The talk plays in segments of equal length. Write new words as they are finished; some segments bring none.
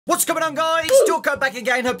What's going on, guys? Dawko back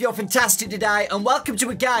again. Hope you're fantastic today, and welcome to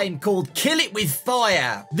a game called Kill It With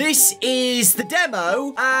Fire. This is the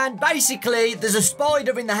demo, and basically there's a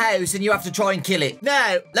spider in the house and you have to try and kill it.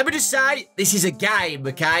 Now, let me just say, this is a game,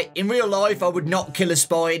 okay? In real life, I would not kill a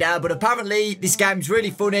spider, but apparently this game's really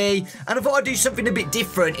funny, and I thought I'd do something a bit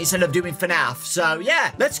different instead of doing FNAF. So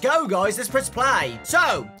yeah, let's go, guys. Let's press play.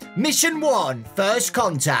 So, mission 1, first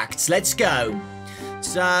contacts. Let's go.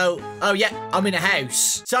 So, oh yeah, I'm in a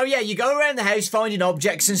house. So yeah, you go around the house finding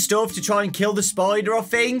objects and stuff to try and kill the spider, I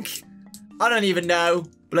think. I don't even know,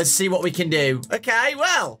 but let's see what we can do. Okay,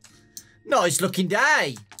 well, nice looking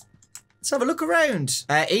day. Let's have a look around.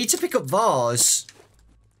 E to pick up vase.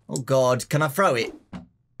 Oh God, can I throw it?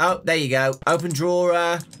 Oh, there you go. Open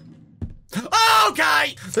drawer. Oh,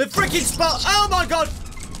 okay, the freaking spot. Oh my God.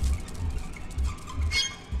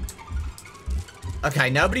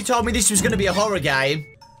 Okay, nobody told me this was going to be a horror game.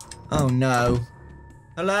 Oh, no.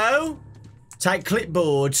 Hello? Take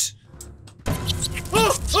clipboard.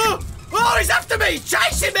 Oh, he's after me!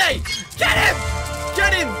 Chasing me! Get him!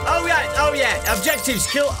 Get him! Oh, yeah. Objectives,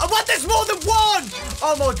 kill. Oh, what? There's more than one!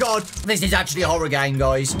 Oh, my God. This is actually a horror game,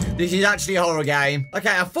 guys. This is actually a horror game.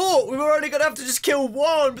 Okay, I thought we were only going to have to just kill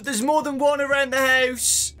one, but there's more than one around the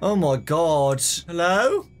house. Oh, my God.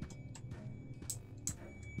 Hello?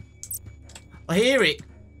 I hear it.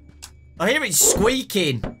 I hear it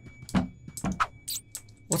squeaking.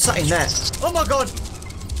 What's that in there? Oh my God.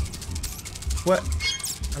 What?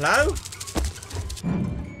 Hello?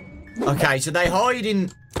 Okay, so they hide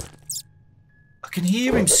in... I can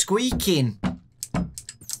hear him squeaking.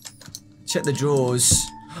 Check the drawers.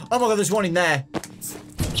 Oh my God, there's one in there.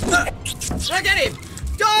 I get him.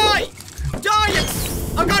 Die! Die!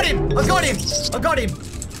 I got him. I got him. I got him.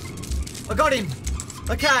 I got him.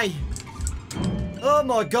 Okay. Oh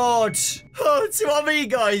my God. Oh, see what I mean,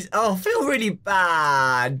 guys? Oh, I feel really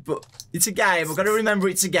bad, but it's a game. I've got to remember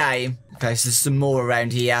it's a game. Okay, so there's some more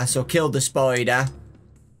around here. So I killed the spider.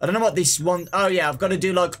 I don't know what this one... Oh, yeah, I've got to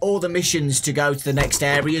do, like, all the missions to go to the next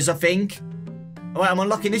areas, I think. Oh, wait, I'm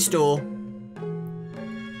unlocking this door.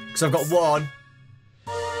 Because I've got one.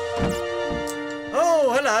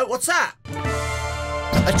 Oh, hello. What's that?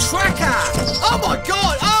 A tracker. Oh, my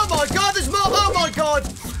God. Oh, my God. There's more. Oh, my God.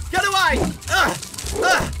 Get away.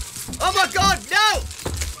 Oh my God, no!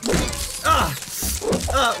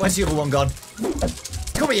 Where's the other one gone?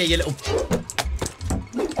 Come here, you little...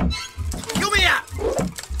 Come here!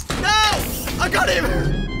 No! I got him!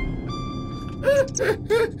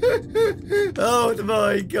 Oh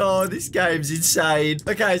my God, this game's insane.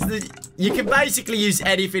 Okay, so you can basically use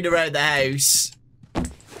anything around the house.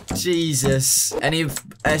 Jesus. Any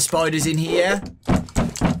spiders in here?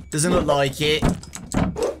 Doesn't look like it.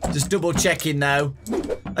 Just double checking though.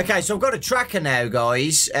 Okay, so I've got a tracker now,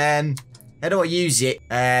 guys. How do I use it?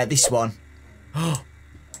 This one. Oh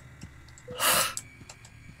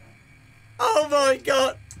my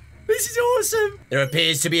God. This is awesome. There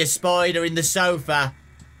appears to be a spider in the sofa.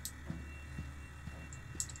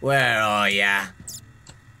 Where are ya?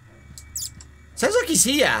 Sounds like he's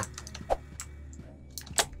here.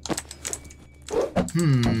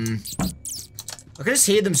 I can just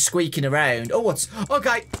hear them squeaking around. Oh, what's...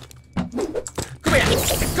 Okay. Come here.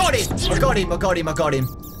 Got him. I got him. I got him. I got him.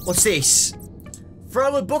 What's this?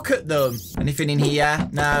 Throw a book at them. Anything in here?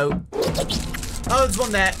 No. Oh, there's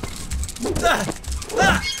one there.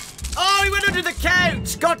 Oh, he went under the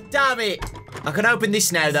couch. God damn it. I can open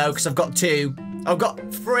this now, though, because I've got 2. I've got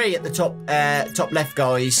 3 at the top left,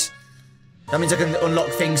 guys. That means I can unlock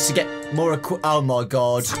things to get more equip... Oh, my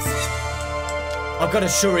God. I've got a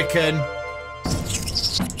shuriken.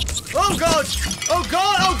 Oh God! Oh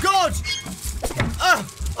God! Oh God!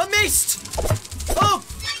 I missed! Oh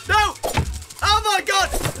no! Oh my God!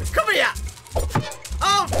 Come here!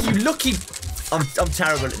 Oh, you lucky! I'm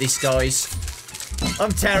terrible at this, guys.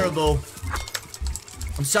 I'm terrible.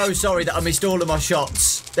 I'm so sorry that I missed all of my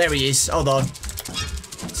shots. There he is. Hold on.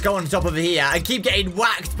 Let's go on top of here. I keep getting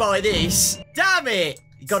whacked by this. Damn it!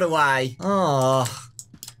 He got away. Oh,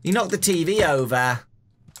 he knocked the TV over.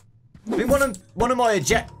 I think one of my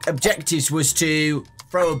objectives was to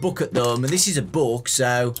throw a book at them, and this is a book,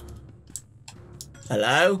 so...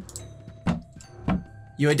 Hello?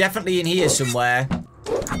 You are definitely in here somewhere.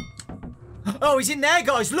 Oh, he's in there,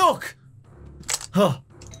 guys, look! Huh.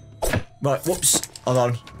 Right, whoops. Hold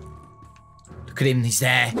on. Look at him, he's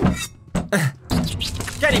there.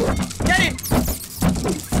 Get him! Get him!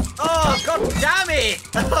 Oh, God damn it!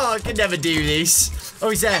 Oh, I can never do this. Oh,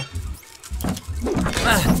 he's there.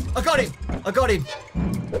 I got him! I got him!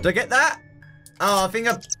 Did I get that? Oh, I think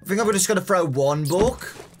I'm just gonna throw one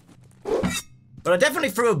book. But I definitely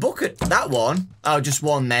threw a book at that one. Oh, just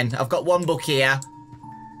one then. I've got one book here.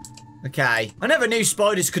 Okay. I never knew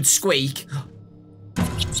spiders could squeak.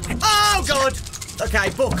 Oh, God. Okay,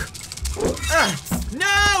 book.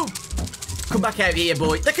 No! Come back out here,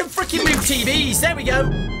 boy. They can freaking move TVs. There we go.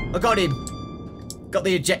 I got him. Got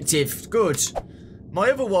the objective. Good. My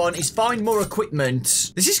other one is find more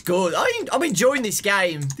equipment. This is good. I'm enjoying this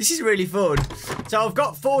game. This is really fun. So I've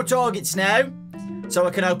got 4 targets now. So I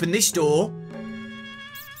can open this door.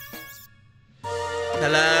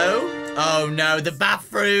 Hello? Oh no, the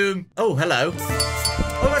bathroom. Oh, hello.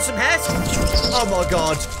 Oh, I got some hairs. Oh my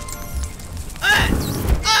God.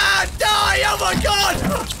 Die! Oh my God!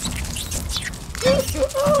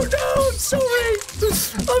 Oh no, I'm sorry.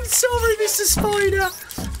 I'm sorry, Mr. Spider.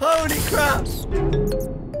 Holy crap.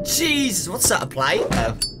 Jeez, what's that, a plate?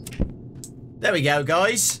 Oh. There we go,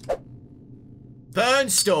 guys. Burn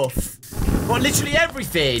stuff. What, literally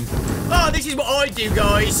everything? Oh, this is what I do,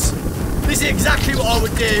 guys. This is exactly what I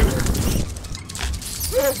would do.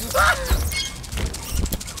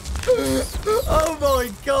 Oh my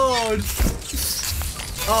God.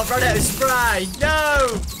 Oh, I've run out of spray. No.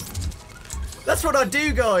 That's what I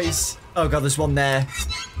do, guys. Oh God, there's one there.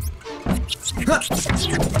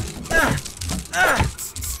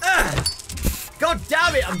 God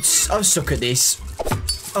damn it, I'm stuck at this.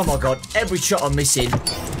 Oh my God, every shot I'm missing.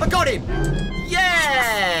 I got him.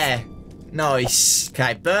 Yeah. Nice.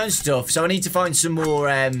 Okay, burn stuff. So I need to find some more,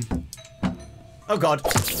 Oh God,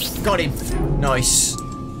 got him. Nice.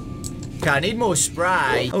 Okay, I need more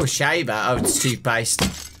spray. Oh, shaver. Oh, it's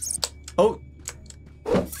toothpaste. Oh.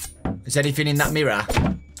 Is anything in that mirror?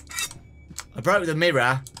 I broke the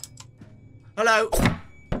mirror. Hello.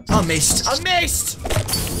 I missed. I missed.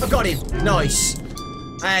 I got him. Nice.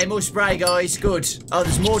 Hey, more spray, guys. Good. Oh,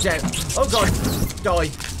 there's more down. Oh, God.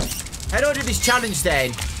 Die. How do I do this challenge,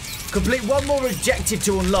 then? Complete one more objective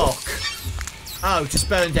to unlock. Oh, just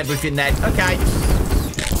burned everything, then. Okay.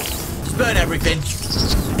 Just burn everything.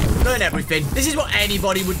 Burn everything. This is what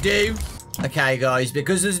anybody would do. Okay, guys,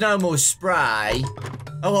 because there's no more spray.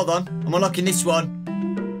 Oh, hold on. I'm unlocking this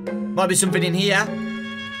one. Might be something in here.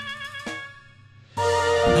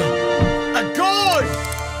 A gun!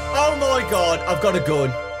 Oh, my God. I've got a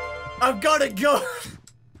gun. I've got a gun.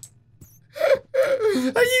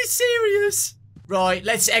 Are you serious? Right,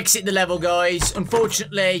 let's exit the level, guys.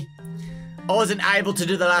 Unfortunately, I wasn't able to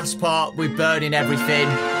do the last part with burning everything.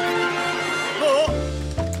 But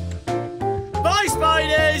bye,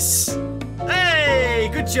 spiders! Hey,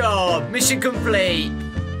 good job. Mission complete.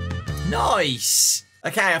 Nice.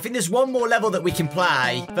 Okay, I think there's one more level that we can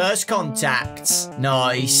play. First contact.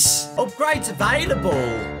 Nice. Upgrades available.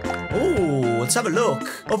 Ooh, let's have a look.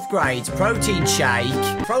 Upgrades, protein shake.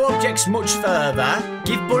 Throw objects much further.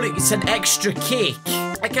 Give bullets an extra kick.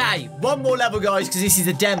 Okay, one more level, guys, because this is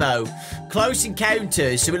a demo. Close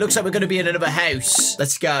encounters, so it looks like we're going to be in another house.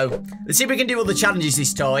 Let's go. Let's see if we can do all the challenges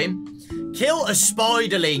this time. Kill a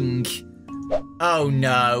spiderling. Oh,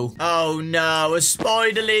 no. Oh, no, a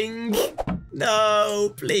spiderling.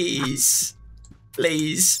 No, please.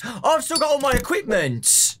 Please. Oh, I've still got all my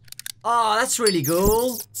equipment. Oh, that's really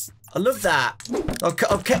cool. I love that.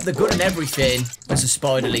 I've kept the gun and everything. There's a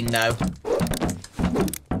spiderling now.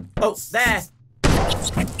 Oh, there.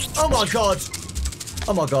 Oh, my God.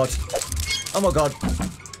 Oh, my God. Oh, my God.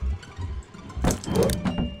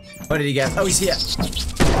 Where did he go? Oh, he's here.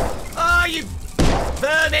 Oh, you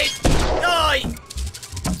vermin. Die.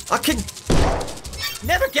 I can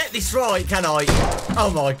never get this right, can I?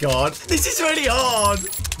 Oh, my God. This is really hard.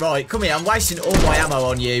 Right, come here. I'm wasting all my ammo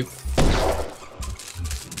on you.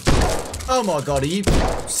 Oh, my God. Are you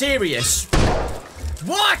serious?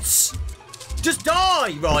 What? Just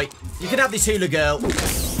die. Right. You can have this hula girl.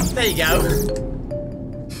 There you go.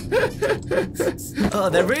 Oh,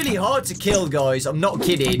 they're really hard to kill, guys. I'm not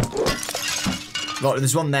kidding. Right,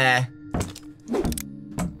 there's one there.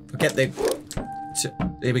 Forget the...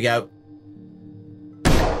 Here we go.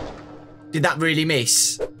 Did that really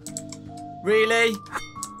miss? Really?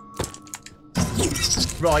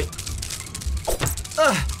 Right.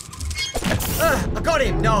 I got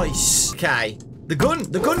him. Nice. Okay. The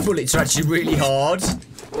gun bullets are actually really hard.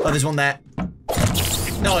 Oh, there's one there.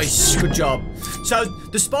 Nice. Good job. So,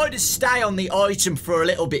 the spiders stay on the item for a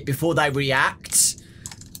little bit before they react.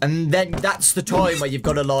 And then that's the time where you've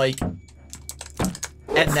got to, like,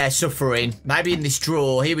 end their suffering. Maybe in this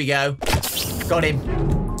drawer. Here we go. Got him.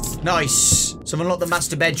 Nice. So, I've unlocked the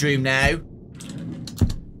master bedroom now.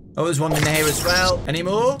 Oh, there's one in here as well. Any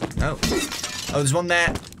more? No. Oh, there's one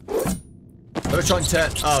there. I'm gonna try and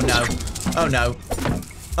turn. Oh, no. Oh, no.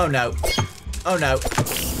 Oh, no. Oh, no.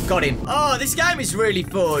 Got him. Oh, this game is really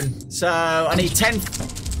fun. So, I need 10...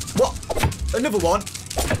 What? Another one?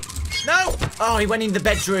 No! Oh, he went in the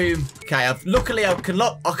bedroom. Okay, luckily I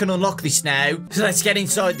can unlock this now. So let's get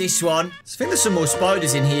inside this one. I think there's some more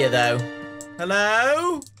spiders in here, though.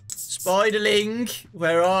 Hello? Spiderling,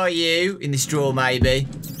 where are you? In this drawer, maybe.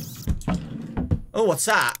 Oh, what's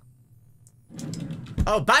that?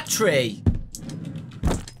 Oh, battery.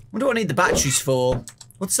 What do I need the batteries for?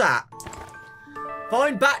 What's that?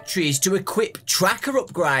 Find batteries to equip tracker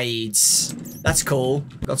upgrades. That's cool.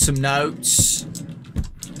 Got some notes.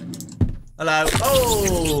 Hello.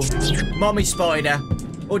 Oh, mommy spider.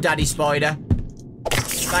 Or daddy spider.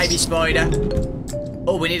 Baby spider.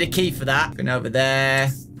 Oh, we need a key for that. Going over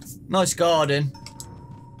there. Nice garden.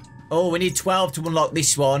 Oh, we need 12 to unlock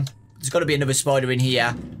this one. There's got to be another spider in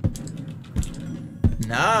here.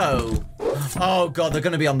 No. Oh, God, they're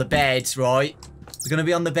going to be on the bed, right? They're going to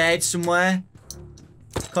be on the bed somewhere.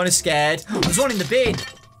 Kind of scared. Oh, there's one in the bin.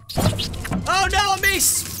 Oh, no, I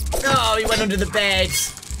missed. Oh, he went under the bed.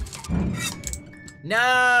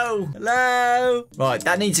 No. Hello. Right,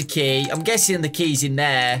 that needs a key. I'm guessing the key's in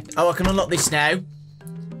there. Oh, I can unlock this now.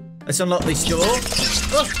 Let's unlock this door.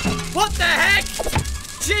 Oh, what the heck?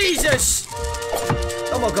 Jesus.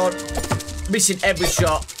 Oh, my God. Missing every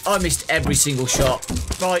shot. I missed every single shot.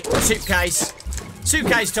 Right, suitcase.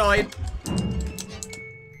 Suitcase time.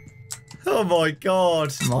 Oh, my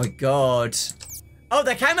God. Oh, my God. Oh,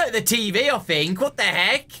 they came out of the TV, I think. What the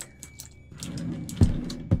heck?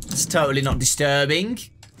 It's totally not disturbing.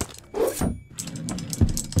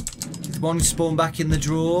 Did one spawn back in the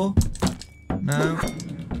drawer? No.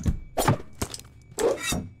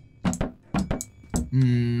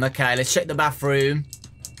 Okay, let's check the bathroom.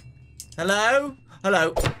 Hello?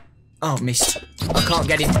 Hello? Oh, missed. I can't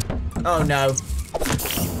get him. Oh, no.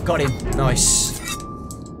 Got him. Nice.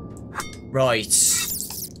 Right.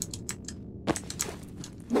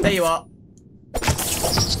 There you are.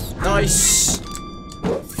 Nice.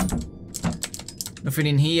 Nothing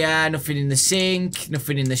in here. Nothing in the sink.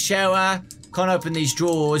 Nothing in the shower. Can't open these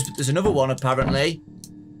drawers, but there's another one, apparently.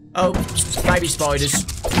 Oh, baby spiders.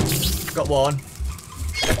 Got one.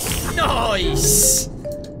 Nice.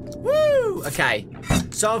 Woo. Okay.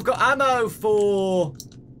 So I've got ammo for...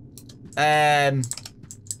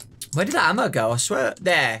 Where did that ammo go? I swear.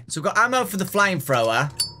 There. So I've got ammo for the flamethrower.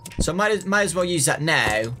 So I might as well use that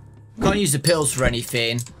now. Can't use the pills for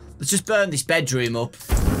anything. Let's just burn this bedroom up.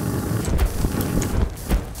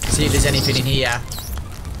 See if there's anything in here.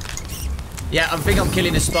 Yeah, I think I'm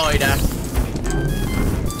killing a spider.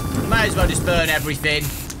 Might as well just burn everything.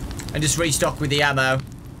 And just restock with the ammo.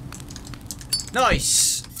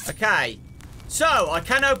 Nice. Okay. So, I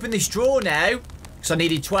can open this drawer now. Because I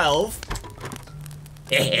needed 12.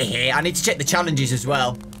 I need to check the challenges as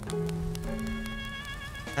well.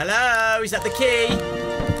 Hello, is that the key?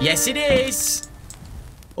 Yes, it is.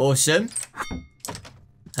 Awesome.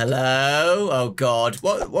 Hello. Oh, God.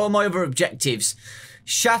 What are my other objectives?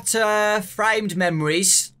 Shatter framed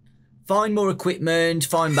memories. Find more equipment.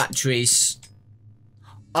 Find batteries.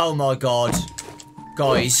 Oh, my God.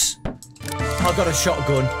 Guys. I got a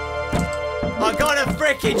shotgun. I got a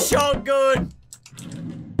freaking shotgun.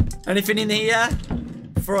 Anything in here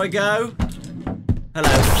before I go?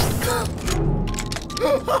 Hello.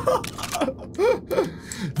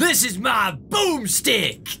 This is my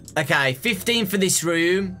boomstick. Okay, 15 for this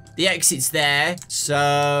room. The exit's there.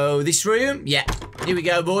 So, this room? Yeah. Here we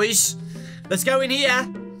go, boys. Let's go in here.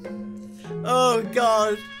 Oh,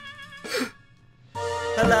 God.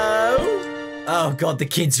 Hello? Oh, God, the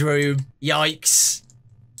kids' room. Yikes.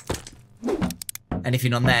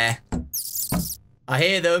 Anything on there? I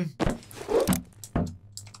hear them.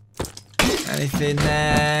 Anything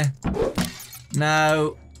there?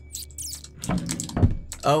 No.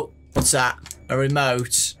 Oh, what's that? A remote.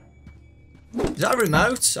 Is that a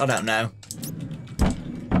remote? I don't know.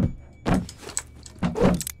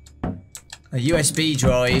 A USB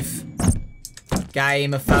drive.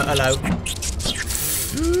 Game, a photo. Hello.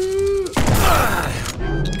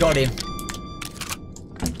 Got him.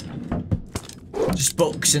 Just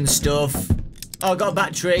books and stuff. Oh, I got a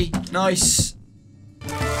battery. Nice.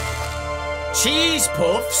 Cheese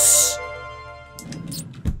puffs.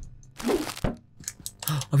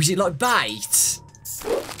 Oh, is it like bait?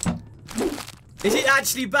 Is it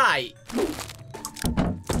actually bait?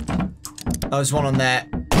 Oh, there's one on there.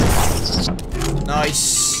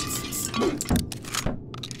 Nice.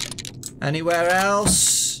 Anywhere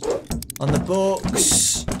else? On the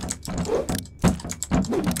books?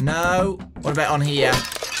 No. What about on here?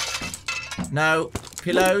 No.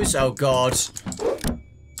 Pillows? Oh, God.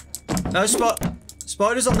 No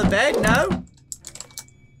spiders on the bed? No?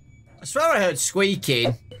 I swear I heard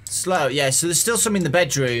squeaking. Slow. Yeah, so there's still some in the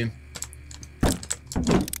bedroom.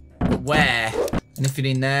 But where? Anything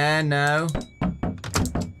in there? No.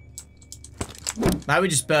 Maybe we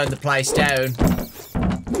just burned the place down.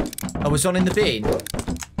 I was on in the bin.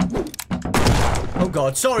 Oh,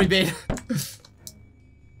 God. Sorry, bin.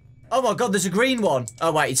 Oh, my God. There's a green one.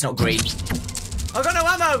 Oh, wait. It's not green. I've got no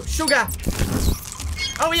ammo. Sugar.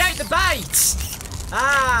 Oh, he ate the bait.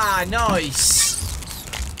 Ah, nice.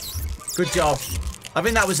 Good job. I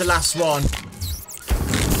think that was the last one.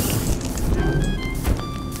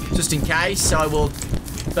 Just in case, I will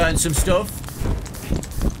burn some stuff.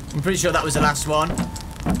 I'm pretty sure that was the last one.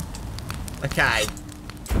 Okay.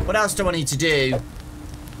 What else do I need to do?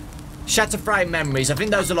 Shatter frame memories. I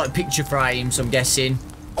think those are like picture frames, I'm guessing.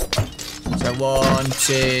 So 1,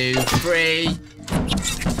 2, 3.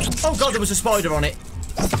 Oh God, there was a spider on it.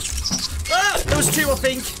 Ah, there was 2, I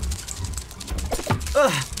think.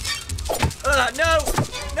 No!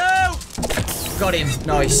 No! Got him.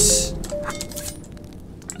 Nice.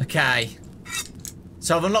 Okay.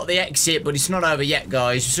 So I've unlocked the exit, but it's not over yet,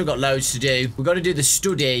 guys. We've still got loads to do. We've got to do the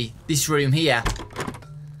study. This room here.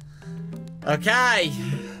 Okay.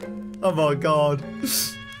 Oh, my God.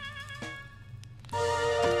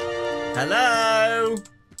 Hello?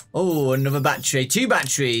 Oh, another battery. 2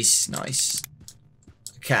 batteries. Nice.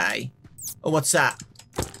 Okay. Oh, what's that?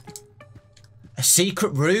 A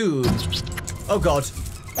secret room. Oh, God.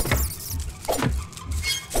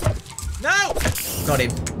 No! Got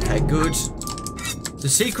him. Okay, good. It's a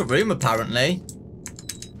secret room, apparently.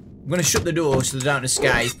 I'm going to shut the door so they don't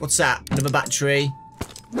escape. What's that? Another battery.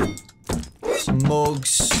 Some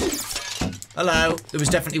mugs. Hello. There was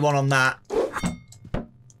definitely one on that.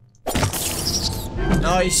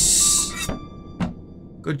 Nice.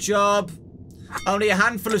 Good job. Only a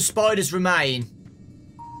handful of spiders remain.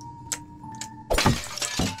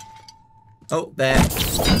 Oh, there.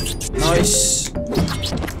 Nice.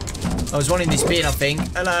 I was one in this bin, I think.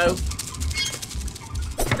 Hello.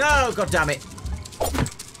 No, God damn it.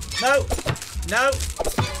 No. No.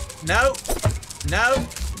 No. No.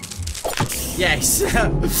 Yes.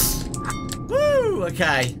 Woo.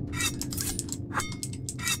 Okay.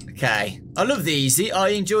 Okay. I love these. I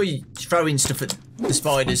enjoy throwing stuff at the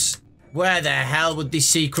spiders. Where the hell would this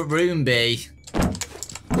secret room be?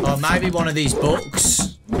 Or maybe one of these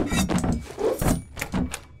books.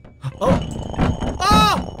 Oh.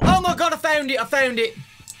 Oh! Oh my God, I found it. I found it.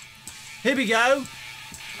 Here we go.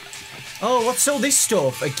 Oh, what's all this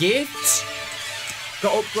stuff? A gift?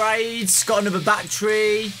 Got upgrades. Got another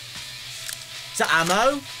battery. Is that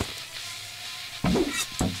ammo?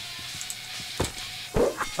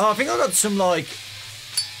 Oh, I think I got some, like...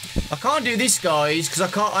 I can't do this, guys, because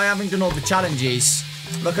I haven't done all the challenges.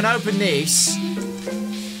 But I can open this.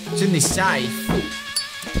 It's in this safe.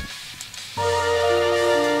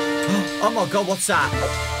 Oh my God, what's that?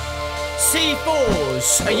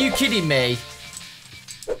 C4s. Are you kidding me?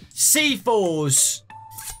 C4s.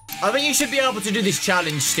 I think you should be able to do this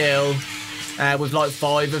challenge still. With like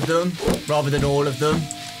 5 of them, rather than all of them.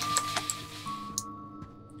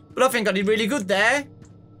 But I think I did really good there.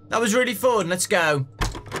 That was really fun. Let's go.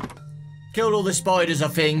 Killed all the spiders, I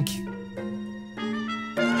think.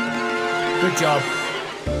 Good job.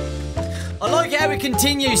 I like how it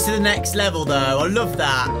continues to the next level, though. I love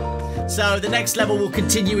that. So the next level will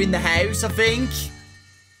continue in the house, I think.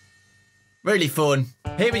 Really fun.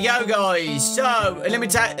 Here we go, guys. So,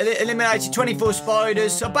 eliminated 24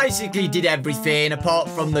 spiders. So, I basically did everything apart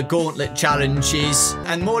from the gauntlet challenges.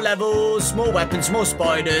 And more levels, more weapons, more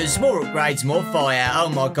spiders, more upgrades, more fire. Oh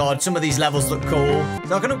my God, some of these levels look cool.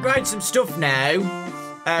 So, I can upgrade some stuff now.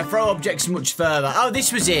 Throw objects much further. Oh,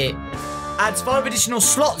 this was it. Adds 5 additional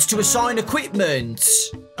slots to assign equipment.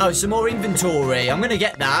 Oh, some more inventory. I'm going to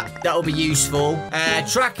get that. That'll be useful.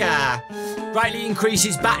 Tracker. Greatly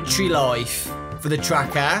increases battery life for the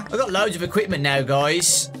tracker. I've got loads of equipment now,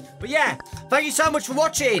 guys. But yeah, thank you so much for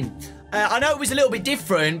watching. I know it was a little bit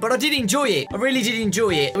different, but I did enjoy it. I really did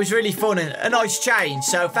enjoy it. It was really fun and a nice change.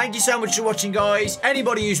 So thank you so much for watching, guys.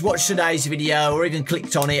 Anybody who's watched today's video or even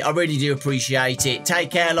clicked on it, I really do appreciate it. Take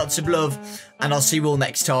care, lots of love, and I'll see you all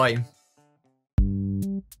next time.